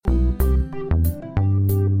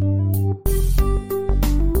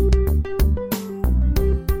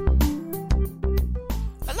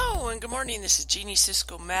morning. This is Jeannie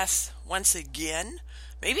Cisco Meth once again.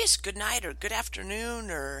 Maybe it's good night or good afternoon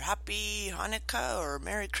or happy Hanukkah or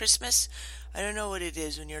Merry Christmas. I don't know what it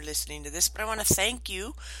is when you're listening to this, but I want to thank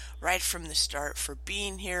you right from the start for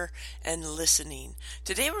being here and listening.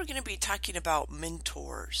 Today we're going to be talking about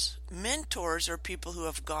mentors. Mentors are people who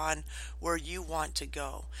have gone where you want to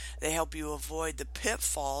go. They help you avoid the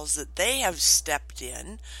pitfalls that they have stepped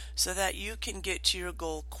in so that you can get to your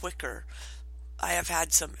goal quicker. I have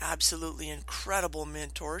had some absolutely incredible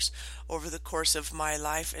mentors over the course of my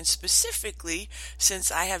life, and specifically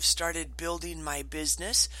since I have started building my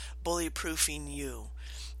business, Bullyproofing You.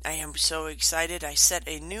 I am so excited. I set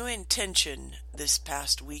a new intention this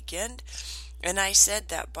past weekend, and I said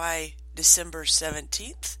that by December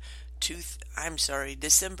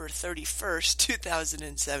 31st,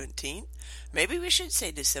 2017. Maybe we should say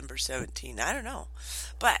December 17. I don't know.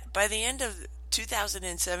 But by the end of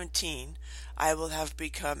 2017, I will have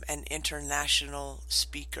become an international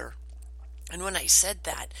speaker. And when I said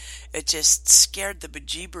that, it just scared the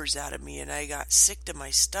bejeebers out of me, and I got sick to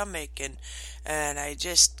my stomach, and I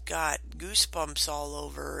just got goosebumps all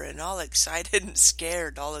over and all excited and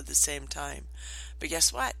scared all at the same time. But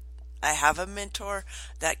guess what? I have a mentor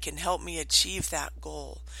that can help me achieve that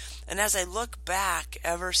goal. And as I look back,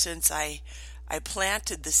 ever since I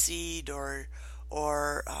planted the seed or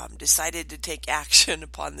decided to take action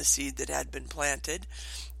upon the seed that had been planted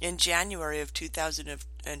in January of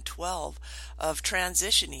 2012 of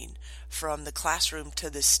transitioning from the classroom to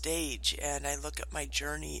the stage, and I look at my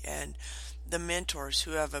journey and the mentors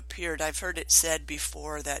who have appeared. I've heard it said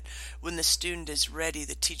before that when the student is ready,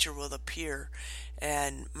 the teacher will appear.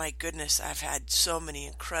 And my goodness, I've had so many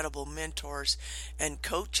incredible mentors and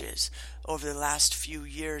coaches over the last few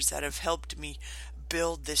years that have helped me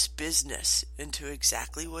build this business into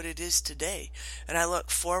exactly what it is today. And I look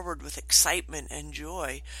forward with excitement and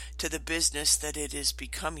joy to the business that it is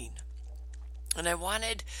becoming. And I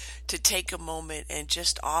wanted to take a moment and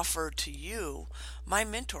just offer to you my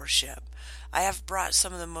mentorship. I have brought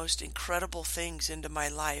some of the most incredible things into my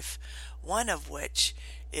life, one of which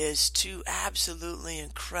is two absolutely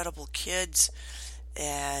incredible kids,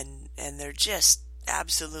 and they're just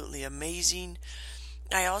absolutely amazing.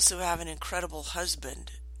 I also have an incredible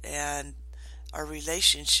husband, and our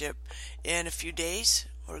relationship, in a few days,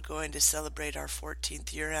 we're going to celebrate our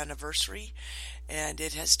 14th year anniversary, and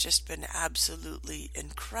it has just been absolutely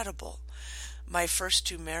incredible. My first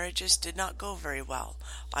two marriages did not go very well.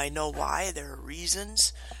 I know why. There are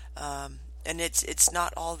reasons, and it's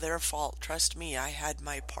not all their fault. Trust me, I had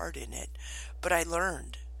my part in it, but I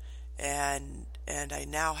learned, and I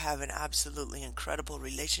now have an absolutely incredible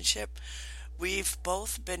relationship. We've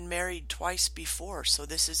both been married twice before, so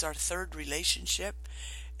this is our third relationship.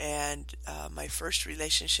 And my first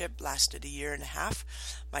relationship lasted a year and a half.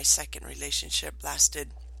 My second relationship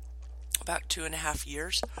lasted about 2.5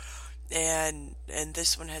 years. And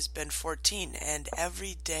this one has been 14. And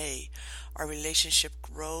every day our relationship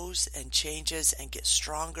grows and changes and gets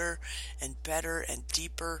stronger and better and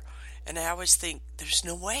deeper. And I always think there's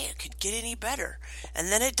no way it could get any better. And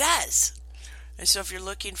then it does. And so if you're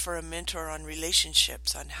looking for a mentor on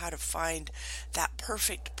relationships, on how to find that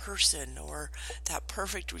perfect person or that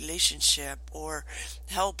perfect relationship, or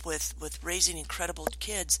help with raising incredible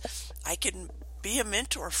kids, I can be a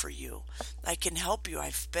mentor for you. I can help you.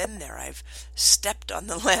 I've been there. I've stepped on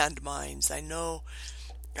the landmines. I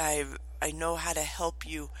know how to help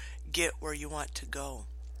you get where you want to go.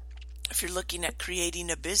 If you're looking at creating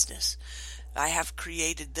a business, I have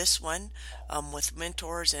created this one with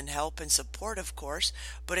mentors and help and support, of course,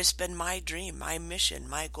 but it's been my dream, my mission,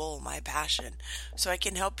 my goal, my passion. So I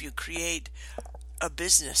can help you create a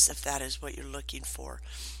business if that is what you're looking for.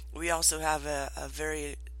 We also have a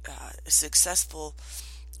very successful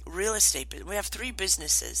real estate. We have 3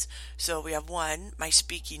 businesses. So we have one, my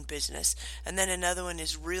speaking business, and then another one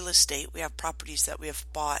is real estate. We have properties that we have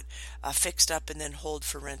bought, fixed up, and then hold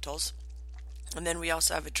for rentals. And then we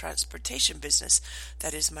also have a transportation business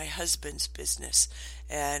that is my husband's business.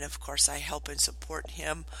 And of course I help and support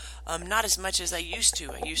him. Not as much as I used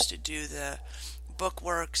to. I used to do the book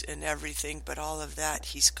works and everything, but all of that,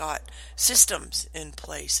 he's got systems in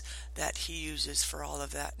place that he uses for all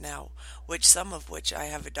of that now, some of which I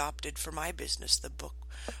have adopted for my business, the book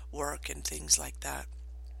work and things like that.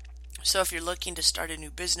 So if you're looking to start a new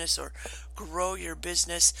business or grow your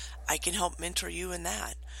business, I can help mentor you in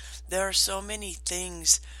that. There are so many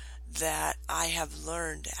things that I have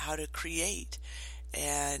learned how to create.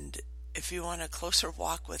 And if you want a closer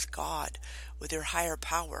walk with God, with your higher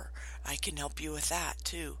power, I can help you with that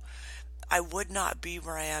too. I would not be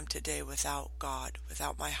where I am today without God,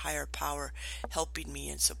 without my higher power helping me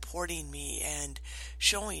and supporting me and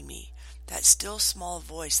showing me that still small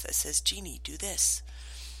voice that says, Jeannie, do this.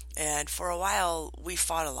 And for a while, we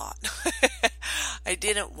fought a lot. I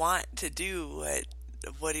didn't want to do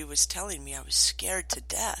what he was telling me. I was scared to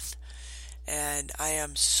death. And I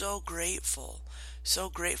am so grateful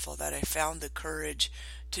that I found the courage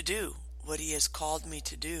to do what he has called me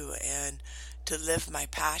to do and to live my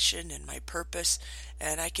passion and my purpose.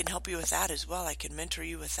 And I can help you with that as well. I can mentor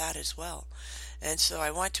you with that as well. And so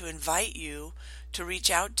I want to invite you to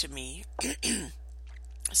reach out to me.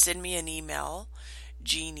 Send me an email,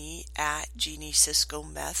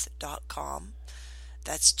 Jeannie@JeannieSiscometh.com.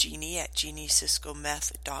 That's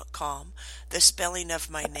Jeannie@JeannieSiscometh.com. The spelling of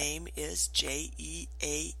my name is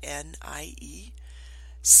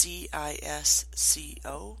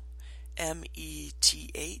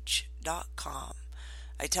JeannieCiscometh.com.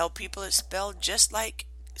 I tell people it's spelled just like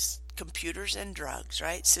computers and drugs,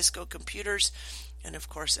 right? Cisco Computers. And of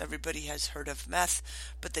course, everybody has heard of meth,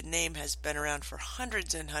 but the name has been around for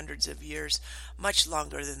hundreds and hundreds of years, much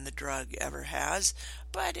longer than the drug ever has.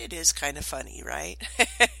 But it is kind of funny, right?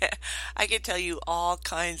 I can tell you all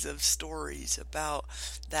kinds of stories about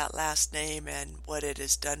that last name and what it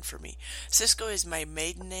has done for me. Cisco is my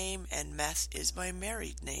maiden name, and meth is my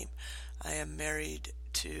married name. I am married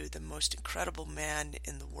to the most incredible man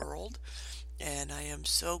in the world, and I am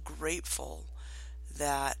so grateful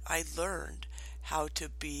that I learned how to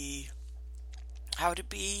be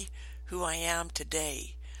who I am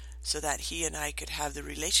today so that he and I could have the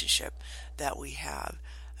relationship that we have.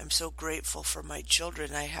 I'm so grateful for my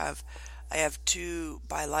children. I have 2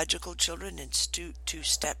 biological children and 2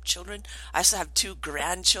 stepchildren. I also have 2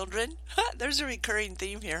 grandchildren. There's a recurring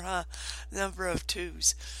theme here, huh? Number of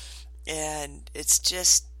 2s. And it's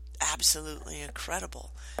just absolutely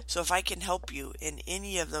incredible. So if I can help you in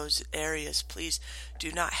any of those areas, please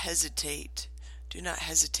do not hesitate. Do not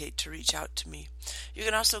hesitate to reach out to me. You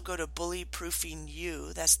can also go to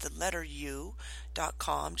bullyproofing.u, that's the letter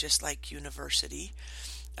U.com, just like university.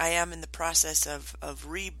 I am in the process of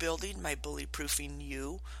rebuilding my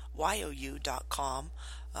bullyproofing.u, YOU.com.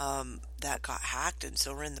 That got hacked, and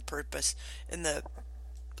so we're in the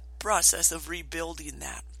process of rebuilding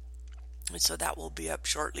that. And so that will be up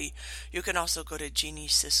shortly. You can also go to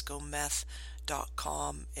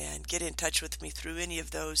JeannieSiscometh.com and get in touch with me through any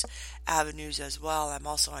of those avenues as well. I'm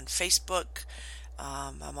also on Facebook.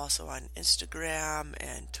 I'm also on Instagram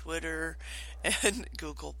and Twitter and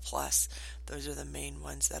Google Plus. Those are the main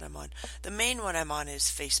ones that I'm on. The main one I'm on is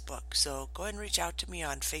Facebook. So go ahead and reach out to me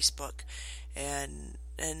on Facebook and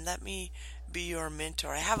let me be your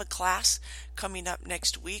mentor. I have a class coming up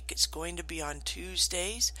next week. It's going to be on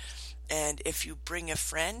Tuesdays. And if you bring a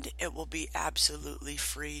friend, it will be absolutely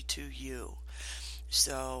free to you.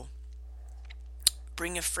 So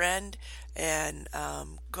bring a friend and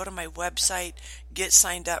go to my website, get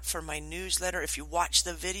signed up for my newsletter. If you watch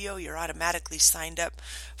the video, you're automatically signed up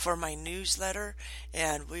for my newsletter,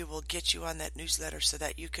 and we will get you on that newsletter so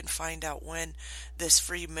that you can find out when this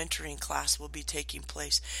free mentoring class will be taking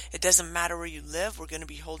place. It doesn't matter where you live. We're going to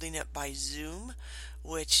be holding it by Zoom,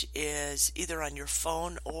 which is either on your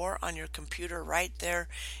phone or on your computer right there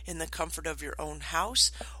in the comfort of your own house.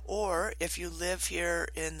 Or if you live here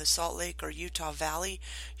in the Salt Lake or Utah Valley,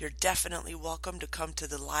 you're definitely welcome to come to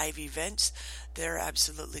the live events. They're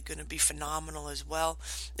absolutely going to be phenomenal as well.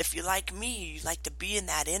 If you like me, you like to be in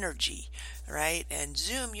that energy, right? And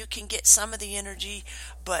Zoom, you can get some of the energy,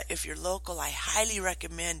 but if you're local, I highly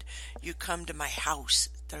recommend you come to my house.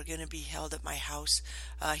 They're going to be held at my house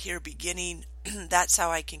here beginning. That's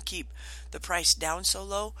how I can keep the price down so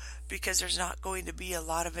low, because there's not going to be a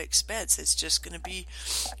lot of expense. It's just going to be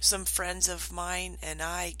some friends of mine and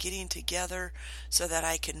I getting together so that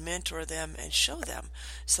I can mentor them and show them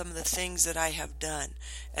some of the things that I have done.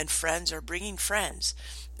 And friends are bringing friends.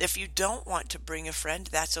 If you don't want to bring a friend,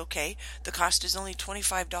 that's okay. The cost is only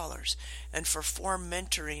 $25. And for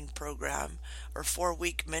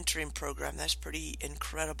 4-week mentoring program, that's pretty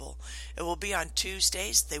incredible. It will be on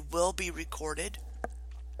Tuesdays. They will be recorded.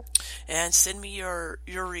 And send me your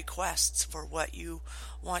requests for what you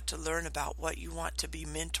want to learn about, what you want to be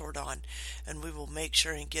mentored on, and we will make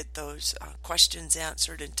sure and get those questions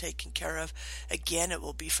answered and taken care of. Again, it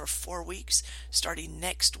will be for 4 weeks, starting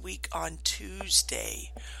next week on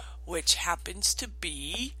Tuesday, which happens to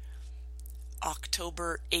be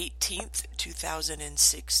October 18th,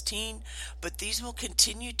 2016, but these will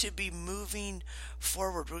continue to be moving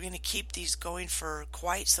forward. We're going to keep these going for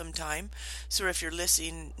quite some time. So if you're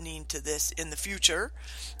listening to this in the future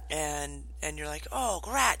and you're like, oh,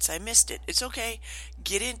 grats, I missed it. It's okay.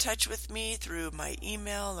 Get in touch with me through my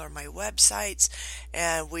email or my websites,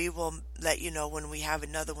 and we will let you know when we have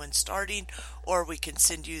another one starting, or we can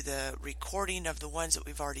send you the recording of the ones that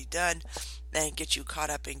we've already done and get you caught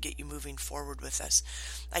up and get you moving forward with us.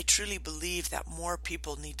 I truly believe that more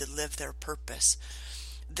people need to live their purpose.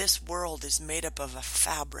 This world is made up of a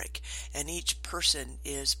fabric, and each person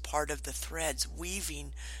is part of the threads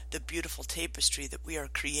weaving the beautiful tapestry that we are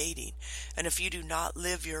creating. And if you do not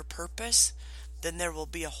live your purpose, then there will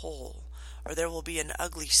be a hole, or there will be an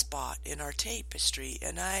ugly spot in our tapestry.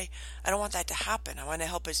 And I don't want that to happen. I want to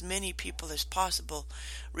help as many people as possible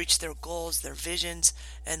reach their goals, their visions,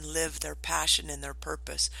 and live their passion and their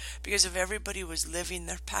purpose. Because if everybody was living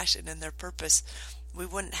their passion and their purpose, we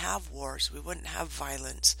wouldn't have wars, we wouldn't have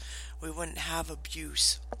violence, we wouldn't have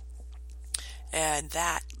abuse. And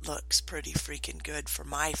that looks pretty freaking good for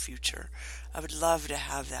my future. I would love to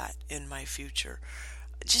have that in my future.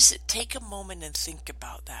 Just take a moment and think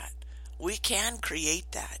about that. We can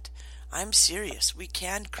create that. I'm serious. We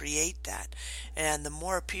can create that. And the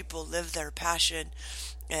more people live their passion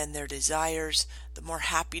and their desires, the more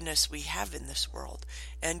happiness we have in this world.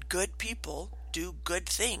 And good people do good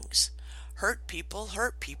things. Hurt people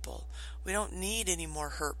hurt people. We don't need any more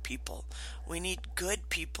hurt people. We need good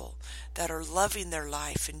people that are loving their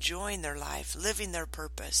life, enjoying their life, living their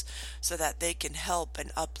purpose so that they can help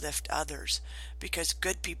and uplift others. Because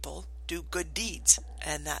good people do good deeds,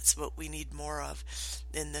 and that's what we need more of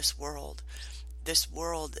in this world. This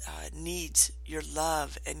world needs your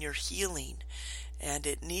love and your healing, and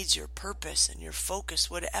it needs your purpose and your focus.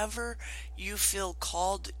 Whatever you feel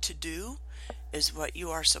called to do is what you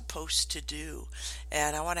are supposed to do.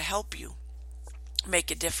 And I want to help you make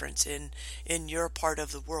a difference in your part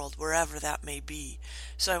of the world, wherever that may be.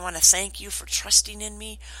 So I want to thank you for trusting in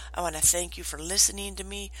me. I want to thank you for listening to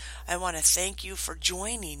me. I want to thank you for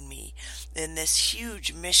joining me in this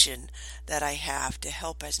huge mission that I have to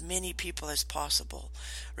help as many people as possible.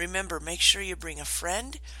 Remember, make sure you bring a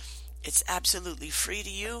friend. It's absolutely free to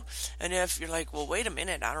you. And if you're like, well, wait a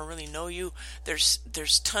minute, I don't really know you,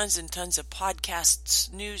 there's tons and tons of podcasts,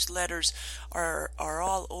 newsletters are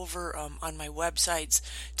all over on my websites.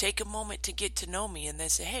 Take a moment to get to know me and then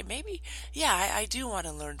say, hey, maybe, yeah, I do want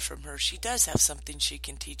to learn from her. She does have something she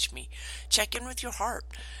can teach me. Check in with your heart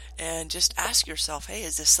and just ask yourself, hey,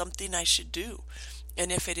 is this something I should do?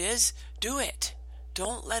 And if it is, do it.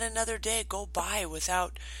 Don't let another day go by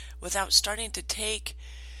without starting to take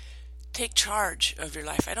charge of your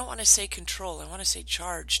life. I don't want to say control. I want to say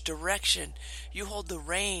charge, direction. You hold the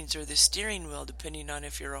reins or the steering wheel, depending on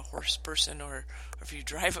if you're a horse person or if you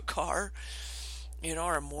drive a car,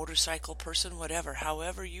 or a motorcycle person, whatever.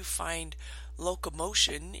 However you find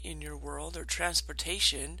locomotion in your world or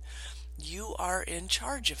transportation, you are in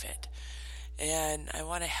charge of it. And I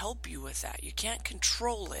want to help you with that. You can't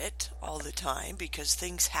control it all the time because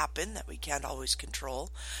things happen that we can't always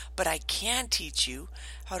control. But I can teach you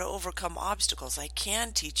how to overcome obstacles. I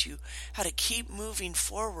can teach you how to keep moving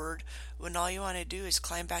forward when all you want to do is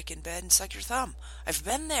climb back in bed and suck your thumb. I've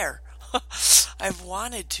been there. I've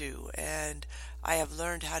wanted to. And I have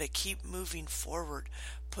learned how to keep moving forward,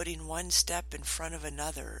 putting one step in front of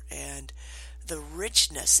another. And the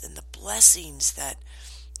richness and the blessings that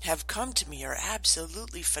have come to me are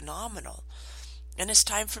absolutely phenomenal. And it's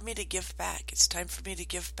time for me to give back. It's time for me to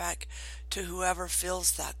give back to whoever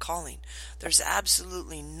feels that calling. There's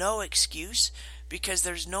absolutely no excuse because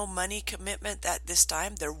there's no money commitment at this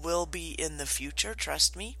time. There will be in the future,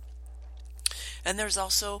 trust me. And there's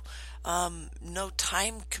also no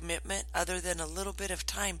time commitment other than a little bit of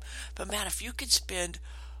time. But man, if you could spend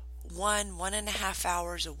 1.5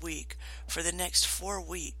 hours a week for the next 4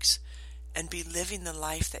 weeks and be living the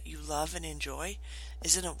life that you love and enjoy,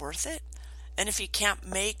 isn't it worth it? And if you can't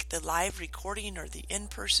make the live recording or the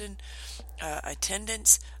in-person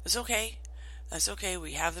attendance, it's okay. That's okay.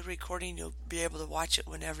 We have the recording. You'll be able to watch it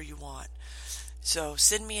whenever you want. So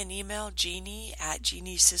send me an email,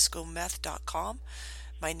 Jeannie@JeannieCiscoMeth.com.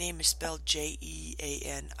 My name is spelled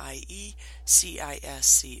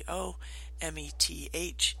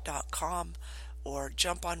JeannieCiscometh.com. Or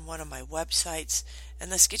jump on one of my websites and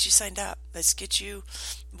let's get you signed up. Let's get you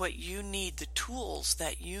what you need, the tools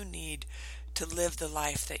that you need to live the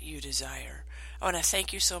life that you desire. I want to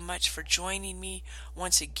thank you so much for joining me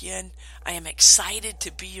once again. I am excited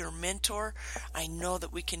to be your mentor. I know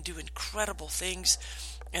that we can do incredible things,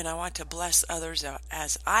 and I want to bless others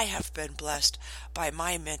as I have been blessed by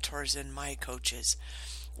my mentors and my coaches.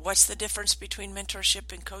 What's the difference between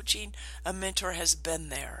mentorship and coaching? A mentor has been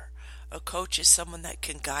there. A coach is someone that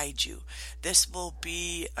can guide you. This will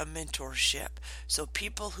be a mentorship. So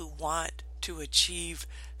people who want to achieve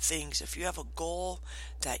things, if you have a goal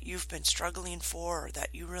that you've been struggling for or that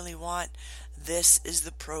you really want, this is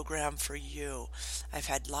the program for you. I've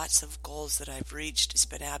had lots of goals that I've reached. It's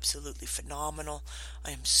been absolutely phenomenal.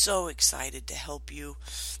 I am so excited to help you.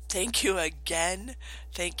 Thank you again.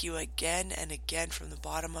 Thank you again and again from the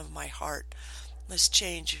bottom of my heart. Let's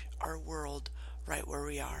change our world right where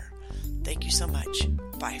we are. Thank you so much.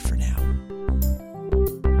 Bye for now.